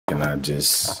and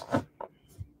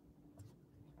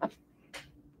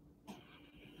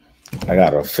I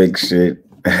gotta fix it.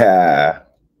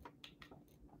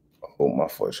 Hold my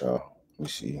foot, y'all. Let me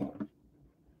see.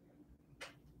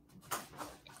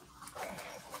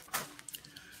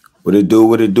 What it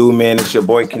do, man? It's your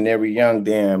boy Kanary Young.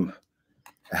 Damn.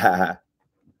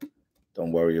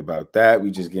 Don't worry about that. We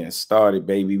just getting started,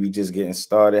 baby. We just getting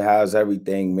started. How's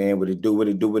everything, man? What it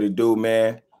do,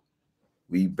 man?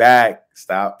 We back.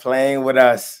 Stop playing with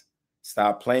us.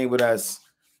 Stop playing with us.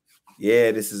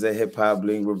 Yeah, this is a hip hop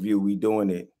Bling review. We doing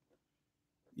it.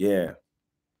 Yeah.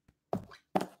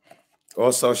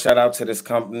 Also, shout out to this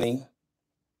company.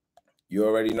 You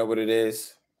already know what it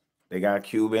is. They got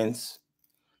Cubans.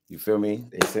 You feel me?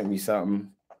 They sent me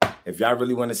something. If y'all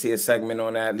really want to see a segment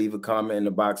on that, leave a comment in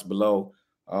the box below.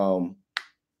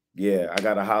 Yeah, I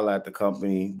gotta holler at the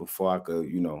company before I could,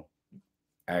 you know,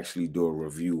 actually do a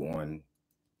review on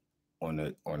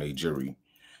a jury.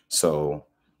 So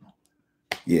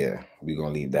yeah, we're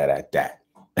gonna leave that at that.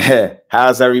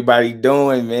 How's everybody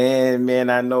doing, man? Man,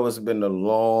 I know it's been a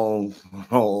long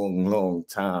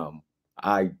time.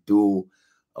 I do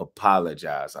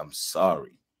apologize. I'm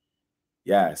sorry.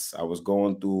 Yes, I was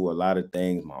going through a lot of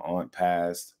things. My aunt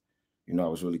passed. You know, I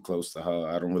was really close to her.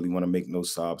 I don't really want to make no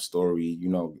sob story, you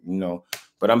know,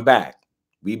 but I'm back.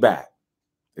 We back.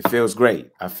 It feels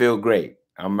great. I feel great.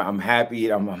 I'm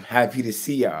happy. I'm happy to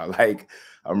see y'all. Like,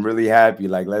 I'm really happy.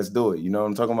 Like, let's do it. You know what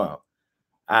I'm talking about?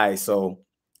 All right, so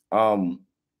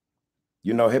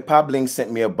you know, Hip Hop Bling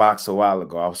sent me a box a while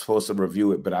ago. I was supposed to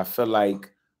review it, but I feel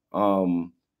like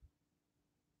some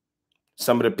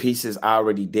of the pieces I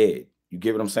already did. You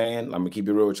get what I'm saying? I'm gonna keep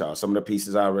it real with y'all. Some of the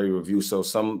pieces I already reviewed. So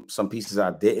some pieces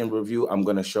I didn't review, I'm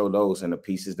gonna show those. And the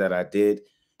pieces that I did,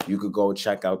 you could go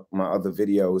check out my other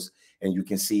videos and you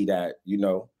can see that, you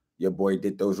know, your boy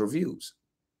did those reviews.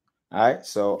 All right,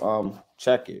 so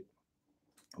check it.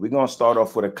 We're gonna start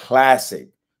off with a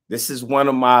classic. This is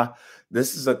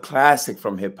a classic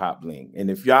from Hip Hop Bling. And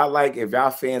if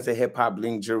y'all fans of Hip Hop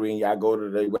Bling Jewelry and y'all go to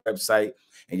their website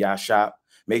and y'all shop,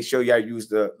 make sure y'all use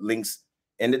the links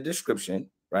in the description,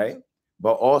 right?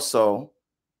 But also,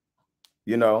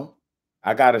 you know,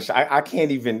 I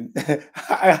can't even,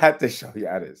 I have to show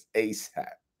y'all this ASAP.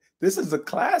 This is a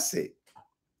classic.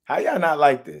 How y'all not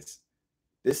like this?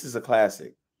 This is a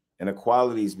classic. And the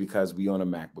quality is because we on a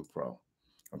MacBook Pro.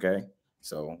 Okay.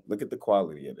 So look at the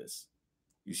quality of this.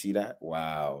 You see that?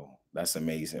 Wow. That's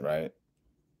amazing, right?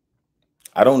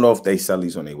 I don't know if they sell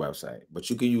these on their website,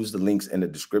 but you can use the links in the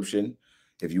description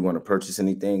if you want to purchase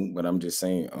anything. But I'm just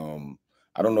saying,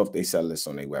 I don't know if they sell this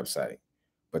on their website,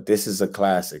 but this is a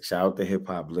classic. Shout out to Hip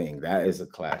Hop Bling. That is a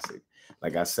classic.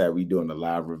 Like I said, we doing a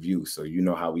live review, so you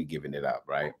know how we giving it up,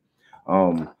 right?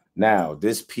 Now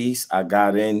this piece I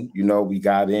got in, you know, we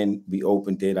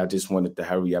opened it. I just wanted to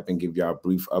hurry up and give y'all a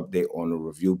brief update on the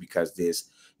review because there's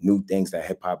new things that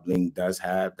Hip Hop Bling does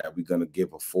have that we're gonna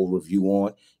give a full review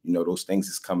on. You know, those things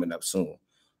is coming up soon.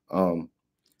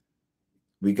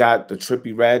 We got the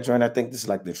Trippy Red joint. I think this is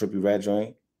like the Trippy Red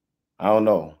joint. I don't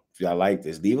know if y'all like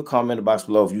this. Leave a comment in the box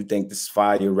below if you think this is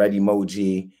fire, red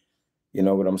emoji. You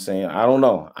know what I'm saying? I don't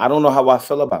know. I don't know how I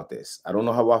feel about this. I don't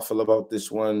know how I feel about this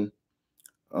one.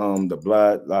 The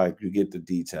blood, like you get the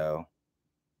detail.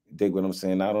 You dig what I'm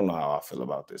saying? I don't know how I feel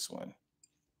about this one.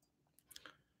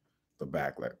 The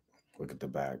back, like, look at the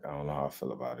back. I don't know how I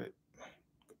feel about it.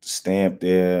 The stamp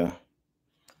there.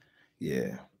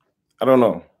 Yeah. I don't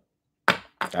know.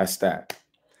 That's that.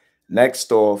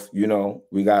 Next off, you know,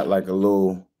 we got like a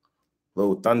little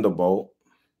thunderbolt.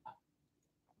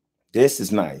 This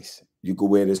is nice. You could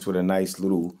wear this with a nice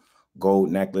little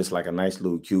gold necklace, like a nice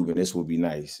little Cuban. This would be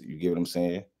nice. You get what I'm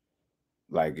saying?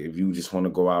 Like if you just want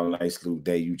to go out a nice little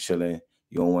day, you chilling,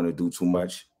 you don't want to do too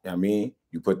much. You know what I mean,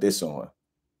 you put this on.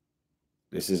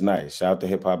 This is nice. Shout out to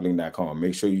hiphopbling.com.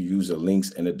 Make sure you use the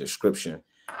links in the description.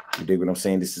 You dig what I'm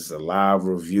saying? This is a live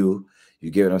review. You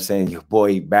get what I'm saying? Your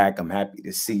boy back. I'm happy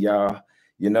to see y'all.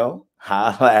 You know,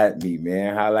 holla at me,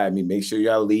 man. Holla at me. Make sure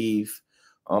y'all leave.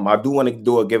 I do want to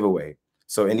do a giveaway.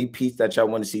 So any piece that y'all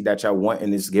want to see that y'all want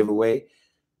in this giveaway,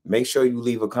 make sure you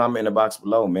leave a comment in the box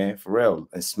below, man, for real.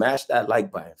 And smash that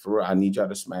like button, for real. I need y'all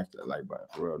to smash that like button,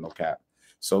 for real, no cap.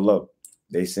 So look,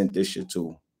 they sent this shit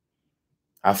too.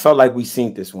 I felt like we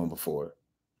seen this one before.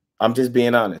 I'm just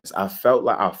being honest. I feel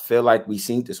like we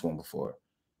seen this one before.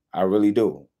 I really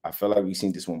do. I feel like we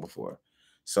seen this one before.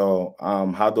 So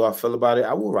how do I feel about it?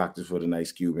 I will rock this with a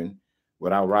nice Cuban.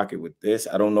 Would I rock it with this?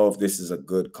 I don't know if this is a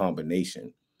good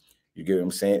combination. You get what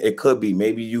I'm saying? It could be.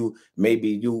 Maybe you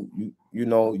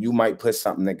know, you might put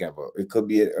something together. It could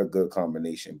be a good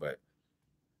combination, but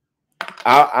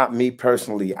Me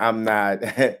personally, I'm not.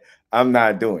 I'm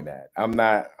not doing that. I'm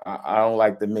not. I don't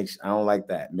like the mix. I don't like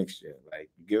that mixture. Like,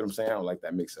 you get what I'm saying? I don't like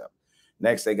that mix up.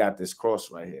 Next, they got this cross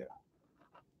right here.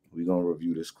 We're gonna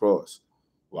review this cross.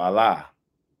 Voila.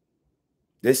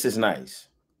 This is nice.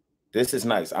 This is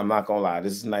nice. I'm not gonna lie.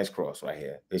 This is a nice cross right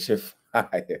here. This shit fire.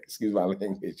 Excuse my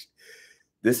language.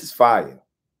 This is fire.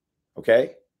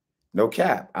 Okay. No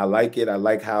cap. I like it. I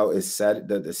like how it's set.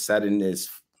 The setting is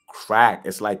crack.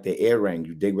 It's like the earring.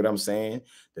 You dig what I'm saying?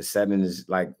 The setting is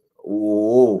like,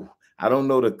 ooh. I don't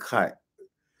know the cut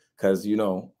because I'm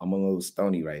a little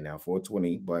stony right now,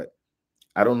 420, but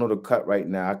I don't know the cut right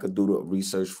now. I could do the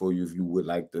research for you if you would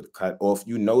like the cut, or if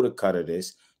you know the cut of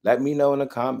this, let me know in the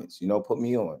comments. Put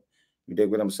me on. You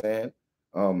dig what I'm saying?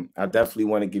 I definitely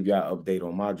want to give y'all an update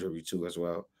on my jewelry too as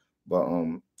well. But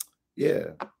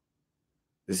yeah,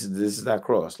 this is that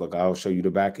cross. Look, I'll show you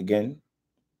the back again.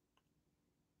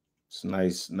 It's a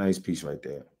nice piece right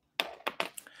there.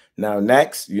 Now,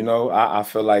 next, I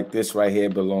feel like this right here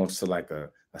belongs to like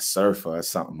a surfer or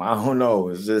something. I don't know.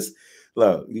 It's just,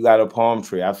 look, you got a palm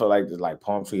tree. I feel like there's like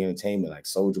palm tree entertainment, like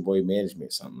Soldier Boy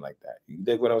Management, something like that. You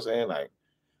dig what I'm saying? Like,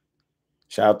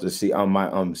 shout out to my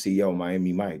CEO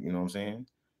Miami Mike. You know what I'm saying?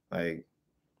 Like,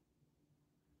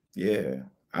 yeah.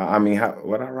 I mean,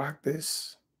 would I rock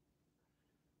this?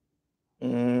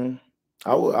 I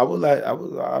feel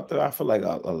like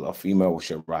a female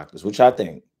should rock this. Which I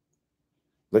think.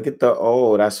 Look at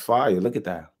that's fire. Look at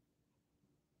that.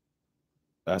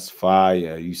 That's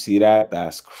fire. You see that?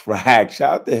 That's crack.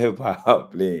 Shout out to hip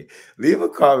hop, Bling. Leave a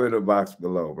comment in the box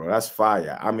below, bro. That's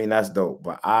fire. I mean, that's dope.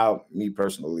 But me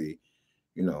personally,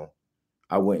 you know,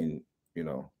 I wouldn't, you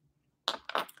know.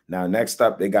 Now, next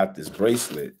up, they got this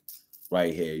bracelet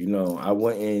right here. I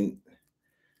wouldn't.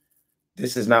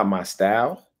 This is not my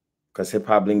style because hip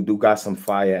hop Bling do got some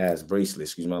fire ass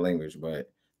bracelets. Excuse my language, but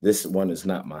this one is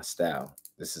not my style.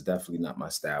 This is definitely not my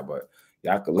style. But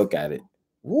y'all could look at it.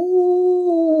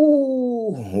 Woo!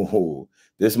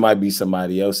 This might be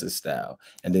somebody else's style.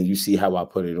 And then you see how I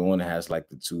put it on. It has like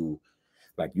the two,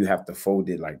 like you have to fold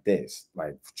it like this,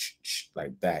 like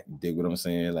that. You dig what I'm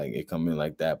saying? Like it come in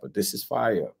like that. But this is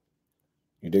fire.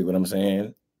 You dig what I'm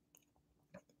saying?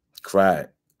 Cry.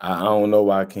 I don't know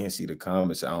why I can't see the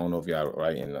comments. I don't know if y'all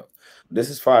writing up. This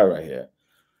is fire right here.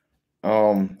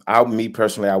 Me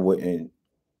personally, I wouldn't.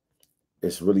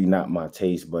 It's really not my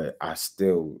taste, but I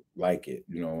still like it.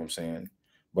 You know what I'm saying?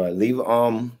 But leave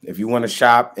if you want to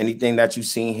shop anything that you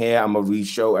seen here, I'm gonna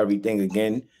re-show everything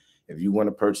again. If you want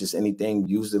to purchase anything,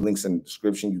 use the links in the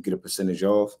description. You get a percentage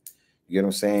off. You get what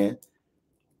I'm saying?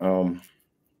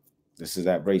 This is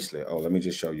that bracelet. Oh, let me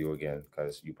just show you again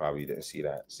because you probably didn't see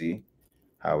that. See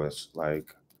how it's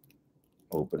like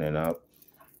opening up,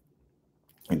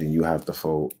 and then you have to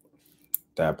fold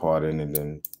that part in, and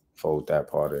then fold that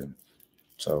part in.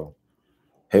 So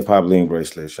hip hop Bling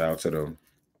bracelet. Shout out to them.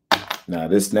 Now,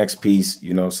 this next piece,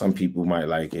 some people might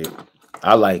like it.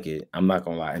 I like it. I'm not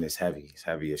gonna lie, and it's heavy. It's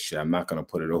heavy as shit. I'm not gonna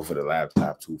put it over the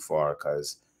laptop too far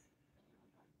because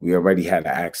we already had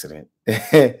an accident.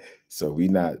 So we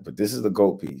not. But this is the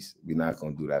GOAT piece. We're not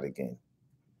gonna do that again.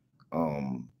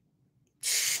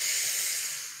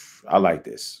 I like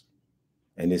this,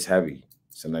 and it's heavy.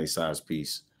 It's a nice size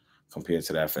piece compared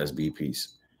to the FSB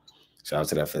piece. Shout out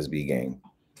to the FSB gang.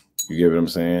 You get what I'm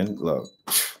saying? Look.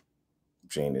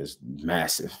 Chain is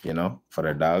massive, for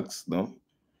the dogs. No,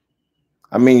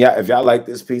 I mean, yeah, if y'all like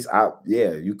this piece,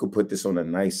 you could put this on a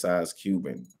nice size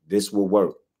Cuban. This will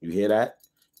work. You hear that?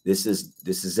 This is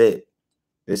it.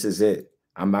 This is it.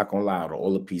 I'm not gonna lie, to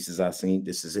all the pieces I've seen,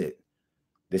 this is it.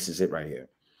 This is it right here.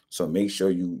 So make sure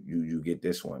you get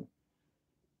this one.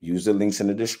 Use the links in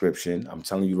the description. I'm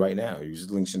telling you right now. Use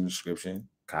the links in the description.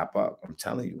 Cop up. I'm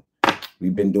telling you.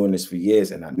 We've been doing this for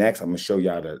years. And next, I'm going to show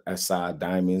y'all the SI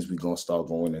diamonds. We're going to start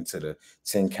going into the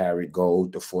 10 karat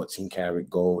gold, the 14 karat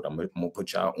gold. I'm going to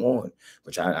put y'all on.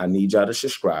 But I need y'all to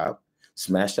subscribe,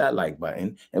 smash that like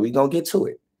button, and we're going to get to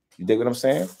it. You dig what I'm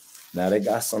saying? Now, they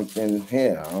got something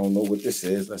here. I don't know what this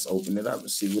is. Let's open it up and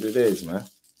see what it is, man.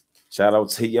 Shout out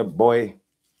to your boy.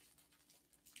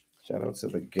 Shout out to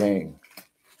the gang.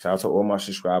 Shout out to all my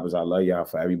subscribers. I love y'all.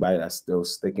 For everybody that's still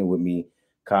sticking with me,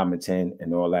 commenting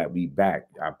and all that, we back.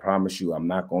 I promise you, I'm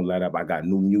not gonna let up. I got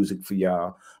new music for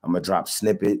y'all. I'm gonna drop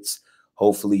snippets.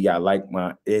 Hopefully, y'all like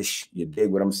my ish. You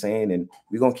dig what I'm saying? And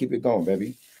we're gonna keep it going,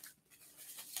 baby.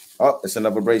 Oh, it's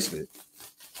another bracelet.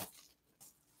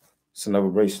 It's another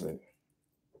bracelet.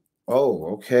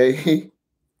 Oh, okay.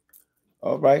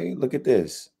 All right. Look at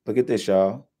this. Look at this,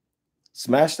 y'all.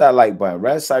 Smash that like button.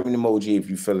 Red siren emoji if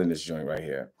you feeling this joint right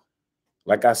here.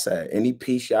 Like I said, any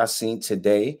piece y'all seen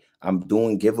today, I'm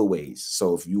doing giveaways.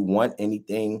 So if you want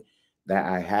anything that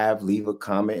I have, leave a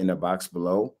comment in the box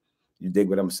below. You dig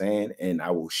what I'm saying? And I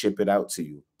will ship it out to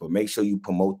you. But make sure you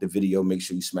promote the video. Make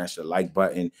sure you smash the like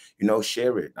button. You know,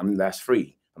 share it. I mean, that's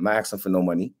free. I'm not asking for no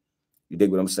money. You dig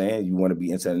what I'm saying? You want to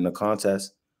be entered in the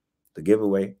contest, the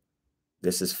giveaway.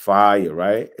 This is fire,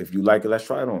 right? If you like it, let's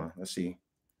try it on. Let's see.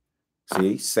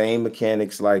 See, same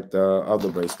mechanics like the other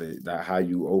bracelet, that how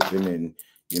you open and,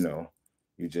 you know,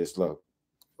 you just look,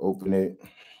 open it.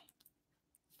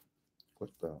 What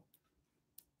the?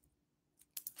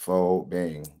 Fold,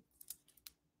 bang.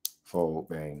 Fold,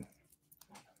 bang.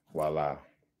 Voila.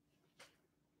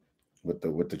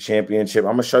 With the championship.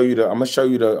 I'm gonna show you the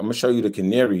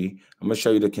Kanary. I'm gonna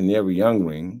show you the Kanary young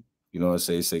ring. You know, it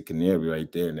say Kanary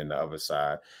right there, and then the other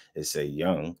side it say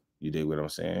young. You dig what I'm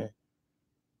saying?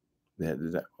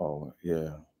 Oh yeah.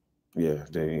 Yeah,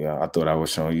 there you go. I thought I was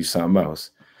showing you something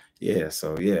else. Yeah,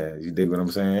 so yeah, you dig what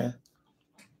I'm saying?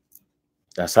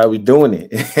 That's how we doing it.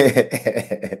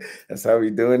 That's how we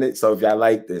doing it. So if y'all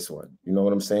like this one, you know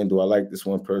what I'm saying? Do I like this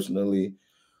one personally?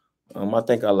 I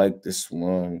think I like this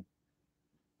one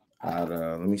out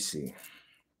of, let me see.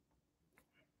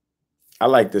 I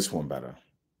like this one better.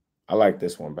 I like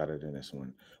this one better than this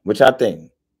one. Which I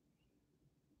think.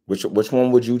 Which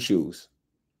one would you choose?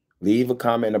 Leave a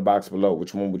comment in the box below.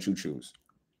 Which one would you choose?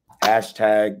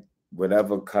 Hashtag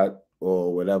whatever cut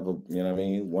or whatever, you know what I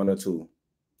mean? One or two.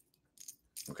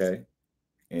 Okay.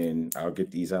 And I'll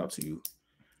get these out to you.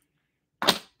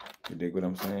 You dig what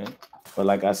I'm saying? But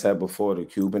like I said before, the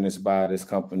Cuban is by this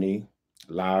company,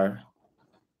 Liar.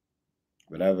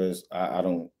 Whatever is, I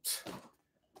don't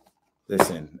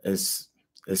listen. It's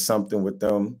something with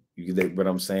them. You dig what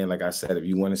I'm saying? Like I said, if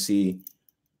you want to see,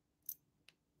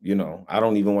 you know, I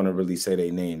don't even want to really say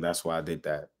their name. That's why I did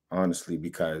that, honestly,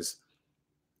 because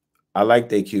I like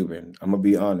they Cuban. I'm gonna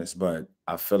be honest, but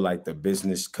I feel like the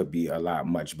business could be a lot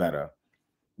much better.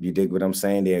 You dig what I'm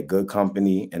saying? They're a good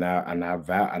company, and I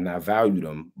value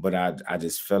them, but I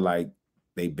just feel like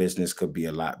their business could be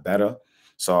a lot better.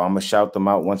 So I'm gonna shout them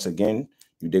out once again.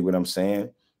 You dig what I'm saying?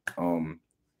 Um,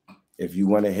 if you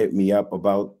want to hit me up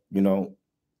about,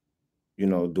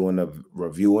 doing a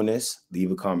review on this,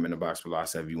 leave a comment in the box below. I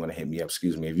said if you want to hit me up,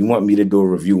 excuse me. If you want me to do a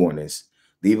review on this,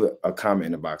 leave a comment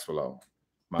in the box below.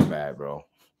 My bad, bro.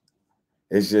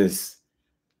 It's just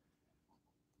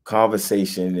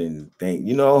conversation and thing,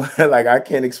 like I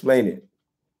can't explain it.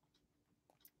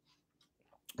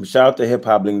 But shout out to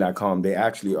hiphopbling.com. They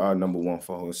actually are #1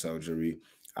 for wholesale jewelry.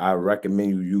 I recommend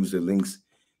you use the links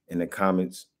in the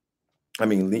comments. I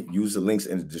mean, use the links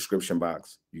in the description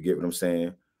box. You get what I'm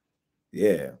saying?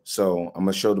 Yeah. So I'm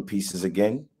gonna show the pieces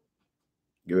again.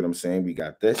 You get what I'm saying? We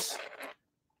got this.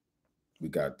 We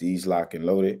got these lock and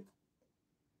loaded.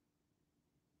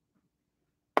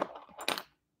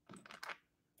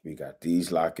 We got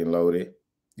these lock and loaded.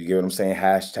 You get what I'm saying?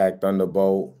 Hashtag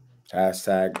Thunderbolt.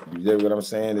 Hashtag. You dig what I'm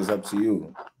saying? It's up to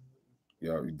you.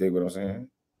 Yo, you dig what I'm saying?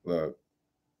 Look.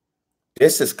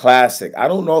 This is classic. I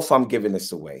don't know if I'm giving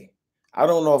this away. I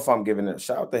don't know if I'm giving it.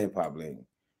 Shout out to Hip Hop Bling.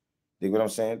 Dig what I'm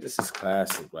saying? This is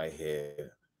classic right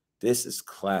here. This is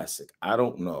classic. I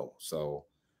don't know. So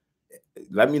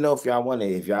let me know if y'all want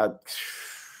it. If y'all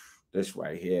this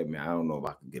right here, man. I don't know if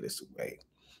I can get this away.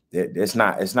 It's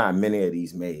not many of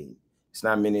these made. It's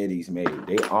not many of these made.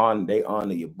 They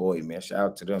honor your boy, man. Shout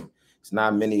out to them. It's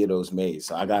not many of those made.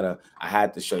 So I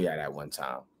had to show y'all that one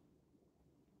time.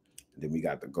 Then we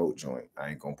got the goat joint.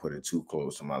 I ain't gonna put it too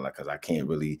close to my life because I can't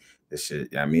really. This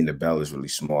shit. I mean, the bell is really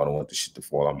small. I don't want the shit to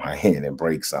fall on my hand and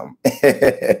break something.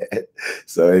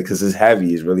 So because it's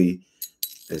heavy,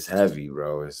 it's heavy,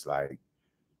 bro. It's like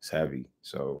it's heavy.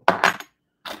 So,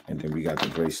 and then we got the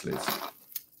bracelets.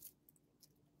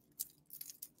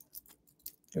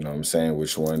 You know what I'm saying?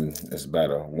 Which one is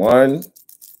better? 1,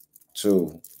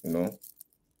 2. You know?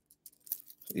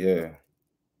 Yeah.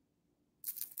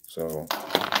 So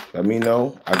let me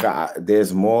know.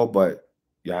 There's more, but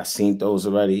y'all seen those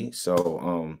already. So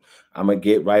I'm gonna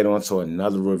get right on to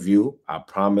another review. I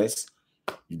promise.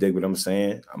 You dig what I'm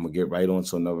saying? I'm gonna get right on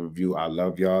to another review. I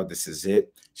love y'all. This is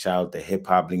it. Shout out to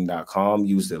hiphopbling.com.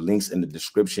 Use the links in the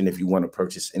description if you want to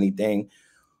purchase anything.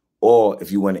 Or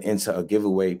if you want to enter a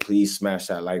giveaway, please smash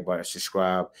that like button,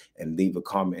 subscribe, and leave a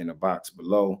comment in the box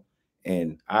below.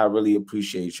 And I really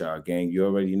appreciate y'all, gang. You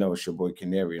already know it's your boy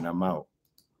Kanary, and I'm out.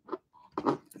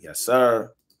 Yes,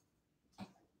 sir.